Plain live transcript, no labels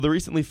The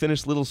recently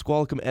finished Little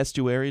Squalicum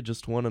Estuary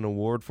just won an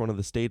award for one of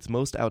the state's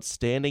most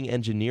outstanding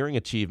engineering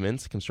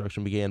achievements.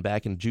 Construction began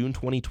back in June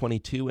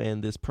 2022,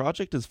 and this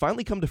project has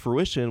finally come to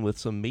fruition with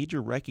some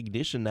major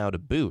recognition now to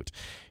boot.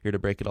 Here to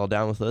break it all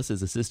down with us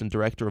is Assistant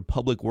Director of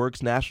Public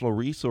Works National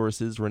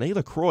Resources, Renee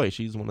LaCroix.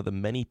 She's one of the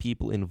many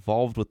people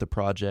involved with the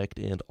project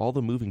and all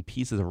the moving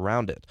pieces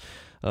around it.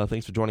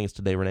 Thanks for joining us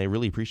today, Renee.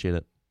 Really appreciate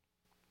it.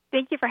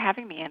 Thank you for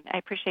having me, and I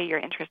appreciate your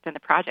interest in the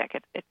project.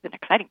 It's an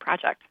exciting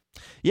project.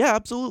 Yeah,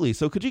 absolutely.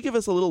 So could you give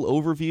us a little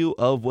overview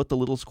of what the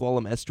Little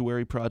Squalicum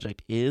Estuary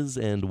project is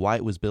and why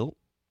it was built?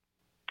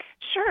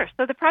 Sure.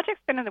 So the project's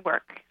been in the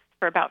works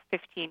for about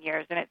 15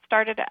 years, and it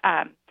started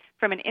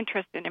from an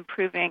interest in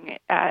improving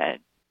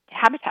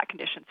habitat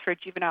conditions for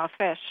juvenile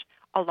fish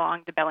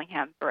along the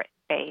Bellingham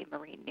Bay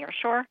marine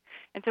nearshore.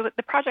 And so what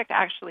the project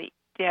actually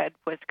did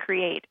was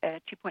create a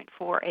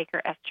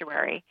 2.4-acre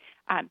estuary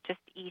just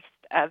east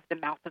of the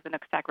mouth of the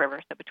Nooksack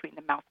River, so between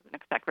the mouth of the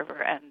Nooksack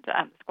River and the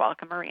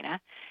Squalicum Marina.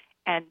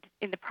 And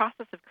in the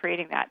process of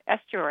creating that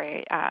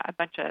estuary, a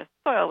bunch of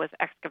soil was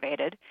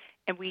excavated,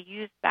 and we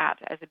used that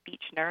as a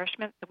beach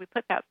nourishment. So we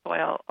put that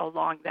soil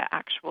along the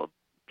actual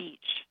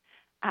beach,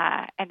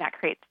 and that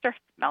creates surf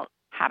smelt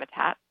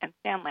habitat and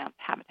sand lance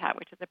habitat,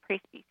 which is a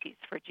prey species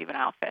for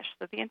juvenile fish.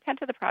 So the intent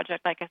of the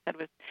project, like I said,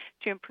 was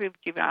to improve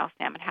juvenile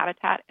salmon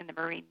habitat in the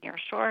marine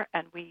nearshore,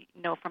 and we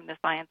know from the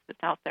science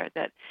that's out there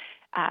that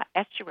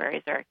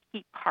estuaries are a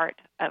key part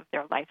of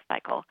their life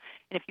cycle.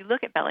 And if you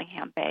look at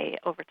Bellingham Bay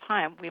over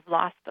time, we've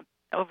lost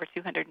over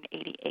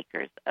 280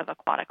 acres of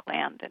aquatic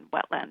land and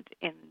wetland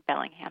in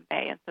Bellingham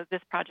Bay. And so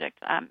this project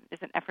is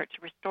an effort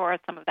to restore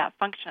some of that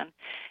function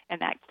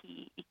and that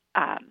key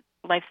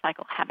life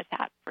cycle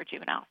habitat for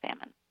juvenile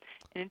salmon.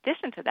 In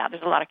addition to that,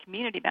 there's a lot of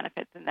community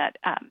benefits in that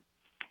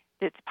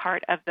it's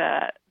part of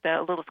the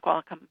Little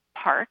Squalicum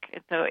Park.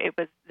 And so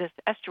this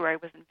estuary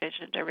was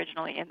envisioned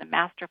originally in the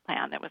master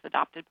plan that was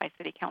adopted by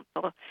City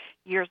Council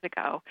years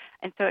ago.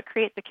 And so it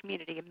creates a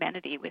community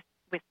amenity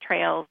with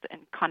trails and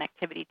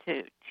connectivity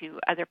to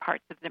other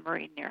parts of the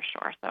marine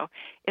nearshore. So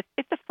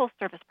it's a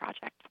full-service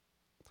project.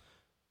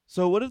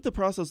 So what did the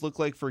process look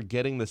like for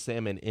getting the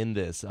salmon in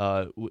this?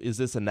 Is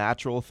this a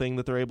natural thing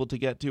that they're able to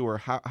get to, or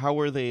how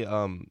were they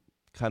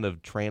kind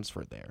of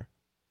transferred there?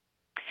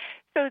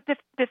 So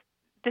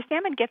the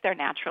salmon get there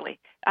naturally.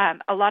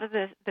 A lot of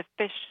the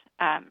fish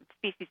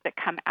species that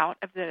come out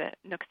of the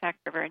Nooksack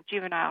River, and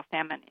juvenile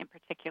salmon in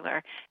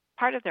particular,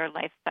 part of their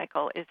life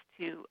cycle is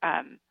to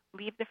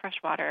leave the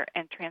freshwater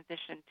and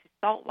transition to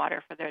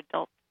saltwater for their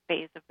adult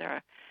phase of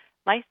their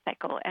life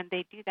cycle, and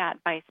they do that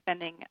by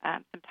spending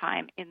some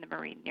time in the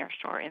marine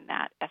nearshore in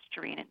that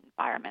estuarine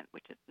environment,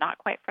 which is not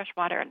quite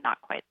freshwater and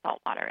not quite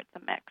saltwater. It's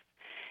a mix.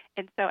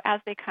 And so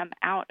as they come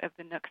out of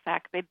the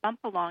Nooksack, they bump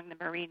along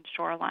the marine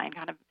shoreline,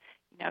 kind of,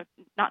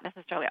 not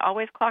necessarily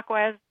always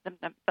clockwise.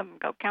 Some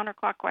go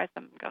counterclockwise,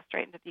 some go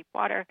straight into deep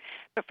water.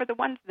 But for the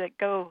ones that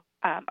go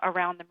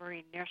around the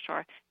marine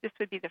nearshore, this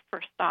would be the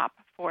first stop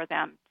for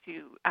them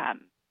to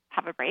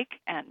have a break,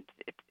 and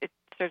it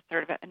serves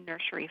sort of a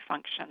nursery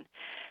function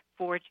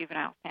for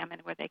juvenile salmon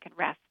where they can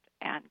rest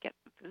and get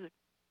some food.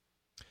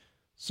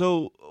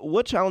 So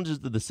what challenges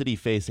did the city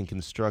face in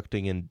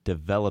constructing and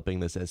developing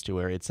this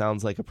estuary? It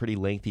sounds like a pretty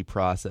lengthy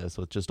process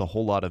with just a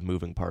whole lot of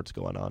moving parts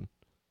going on.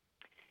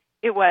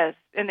 It was,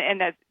 and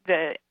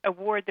the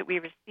award that we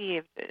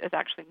received is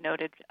actually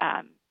noted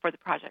for the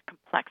project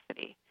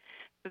complexity.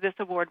 So this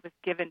award was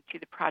given to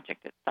the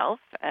project itself,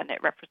 and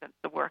it represents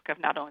the work of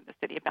not only the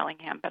City of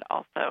Bellingham, but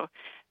also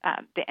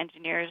the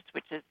engineers,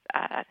 which is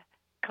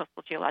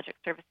Coastal Geologic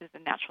Services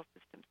and Natural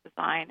Systems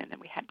Design, and then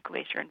we had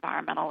Glacier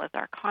Environmental as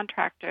our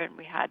contractor, and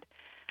we had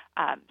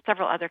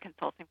several other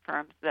consulting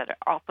firms that are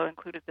also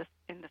included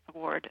in this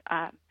award.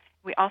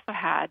 We also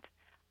had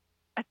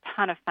a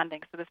ton of funding.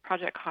 So this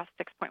project cost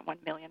 $6.1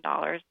 million,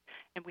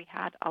 and we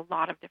had a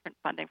lot of different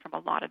funding from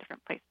a lot of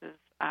different places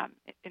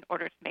in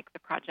order to make the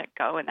project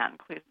go, and that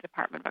includes the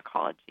Department of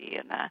Ecology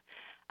and the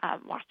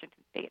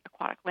Washington State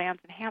Aquatic Lands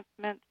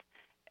Enhancement,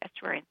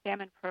 Estuary and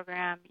Salmon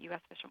Program, U.S.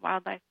 Fish and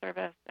Wildlife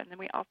Service, and then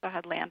we also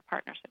had land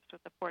partnerships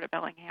with the Port of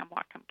Bellingham,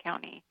 Whatcom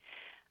County,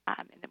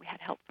 and then we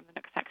had help from the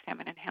Nooksack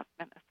Salmon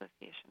Enhancement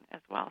Association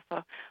as well.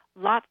 So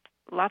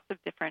lots of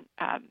different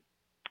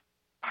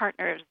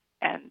partners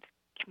and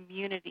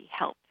community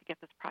help to get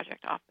this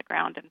project off the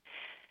ground.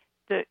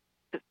 And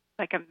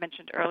like I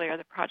mentioned earlier,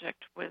 the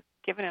project was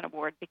given an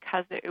award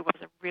because it was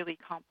a really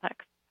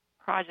complex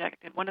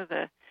project. And one of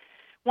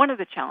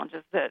the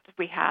challenges that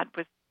we had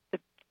was the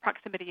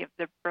proximity of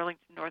the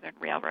Burlington Northern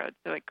Railroad.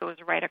 So it goes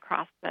right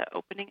across the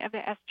opening of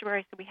the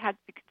estuary. So we had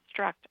to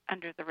construct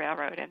under the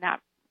railroad, and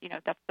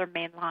that's their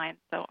main line.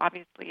 So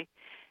obviously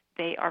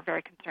they are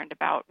very concerned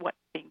about what's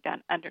being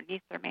done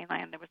underneath their main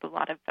line. There was a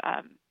lot of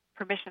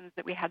permissions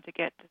that we had to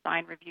get,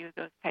 design review,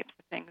 those types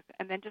of things.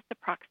 And then just the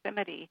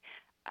proximity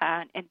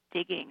and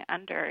digging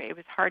under. It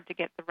was hard to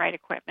get the right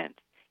equipment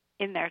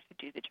in there to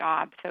do the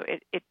job. So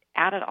it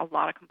added a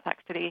lot of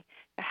complexity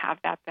to have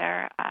that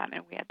there.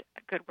 And we had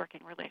a good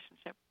working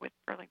relationship with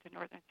Burlington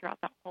Northern throughout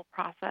that whole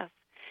process.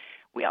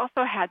 We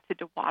also had to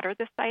dewater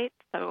the site,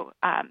 so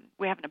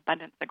we have an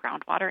abundance of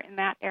groundwater in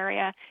that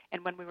area.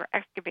 And when we were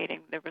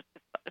excavating, there was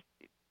this,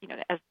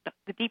 as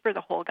the deeper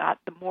the hole got,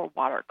 the more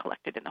water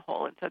collected in the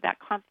hole. And so that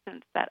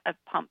constant set of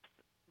pumps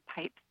and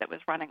pipes that was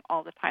running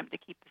all the time to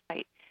keep the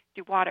site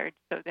dewatered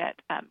so that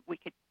we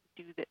could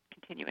do the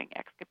continuing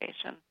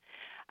excavation.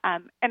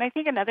 And I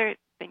think another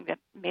thing that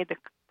made the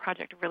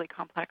project really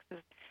complex is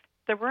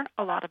there weren't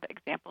a lot of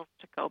examples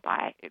to go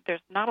by.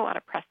 There's not a lot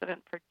of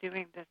precedent for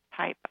doing this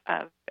type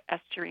of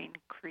estuarine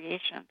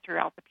creation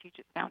throughout the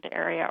Puget Sound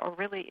area or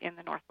really in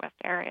the Northwest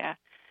area.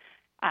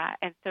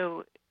 And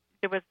so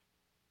there was,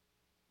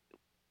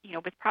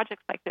 with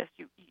projects like this,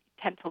 you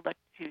tend to look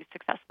to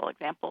successful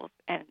examples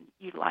and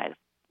utilize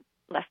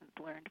lessons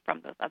learned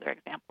from those other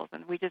examples.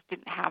 And we just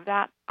didn't have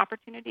that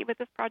opportunity with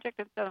this project.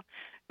 And so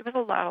there was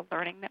a lot of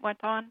learning that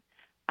went on.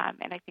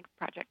 And I think the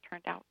project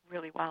turned out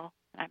really well.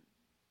 And I'm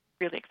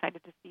really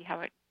excited to see how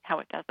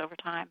it does over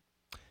time.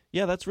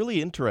 Yeah, that's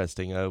really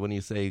interesting. When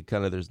you say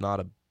kind of there's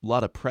not a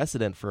lot of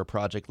precedent for a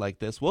project like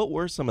this, what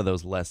were some of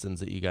those lessons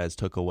that you guys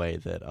took away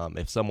that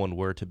if someone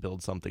were to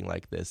build something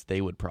like this, they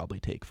would probably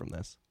take from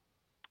this?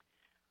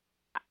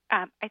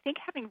 I think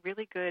having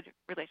really good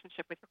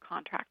relationship with your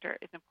contractor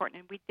is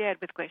important, and we did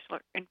with Glacial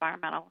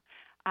Environmental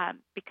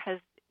because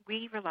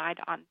we relied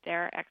on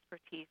their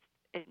expertise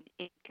in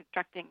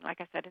constructing, like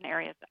I said, in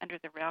areas under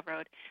the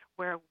railroad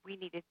where we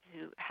needed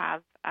to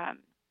have a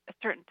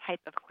certain type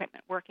of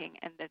equipment working,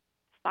 and the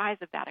size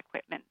of that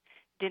equipment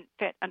didn't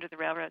fit under the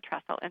railroad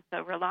trestle. And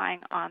so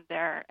relying on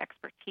their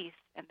expertise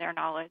and their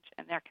knowledge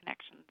and their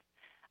connections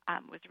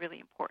was really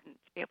important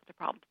to be able to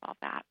problem solve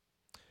that.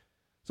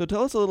 So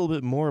tell us a little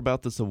bit more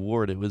about this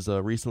award. It was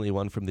recently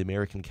won from the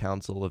American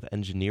Council of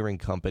Engineering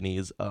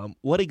Companies.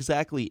 What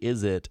exactly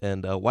is it,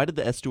 and why did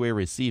the estuary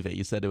receive it?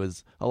 You said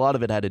a lot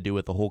of it had to do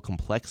with the whole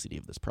complexity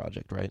of this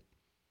project, right?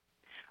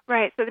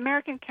 Right. So the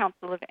American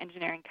Council of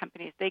Engineering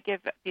Companies, they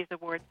give these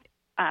awards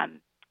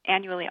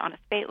annually on a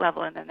state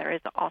level, and then there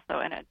is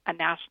also a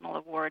national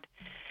award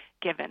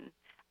given.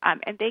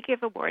 And they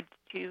give awards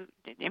to,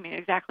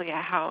 exactly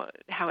how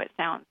it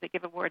sounds. They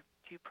give awards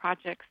to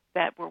projects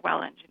that were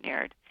well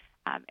engineered.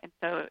 And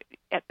so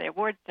at the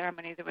award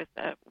ceremony, there was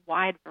a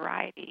wide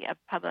variety of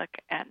public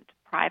and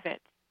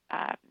private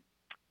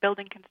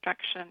building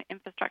construction,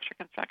 infrastructure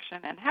construction,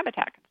 and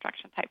habitat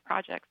construction type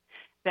projects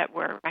that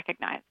were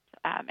recognized.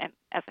 And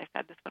as I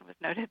said, this one was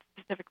noted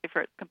specifically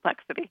for its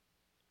complexity.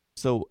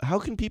 So how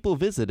can people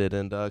visit it,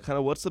 and kind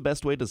of what's the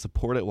best way to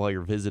support it while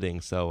you're visiting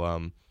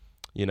so,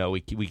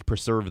 we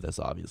preserve this,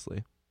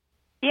 obviously?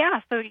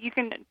 Yeah, so you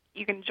can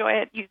enjoy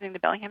it using the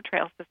Bellingham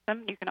Trail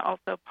system. You can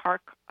also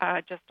park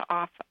just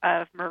off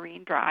of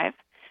Marine Drive.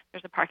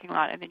 There's a parking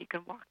lot, and then you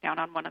can walk down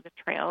on one of the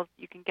trails.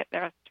 You can get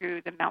there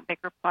through the Mount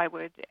Baker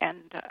Plywood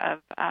end of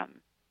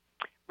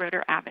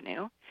Roeder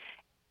Avenue.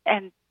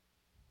 And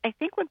I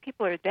think when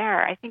people are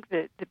there, I think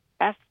the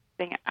best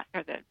thing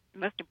or the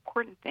most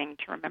important thing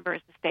to remember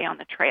is to stay on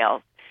the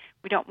trails.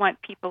 We don't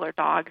want people or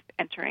dogs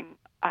entering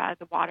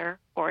the water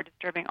or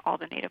disturbing all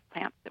the native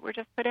plants that were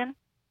just put in.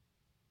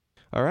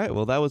 All right.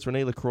 Well, that was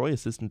Renee LaCroix,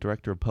 Assistant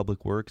Director of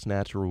Public Works,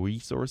 Natural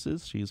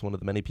Resources. She's one of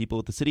the many people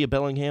at the City of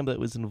Bellingham that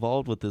was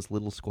involved with this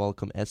Little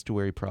Squalicum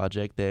Estuary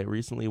project that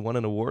recently won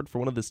an award for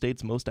one of the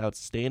state's most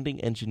outstanding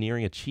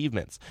engineering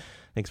achievements.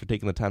 Thanks for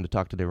taking the time to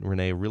talk today,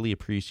 Renee. Really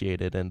appreciate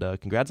it, and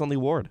congrats on the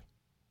award.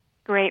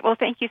 Great. Well,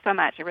 thank you so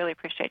much. I really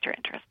appreciate your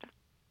interest.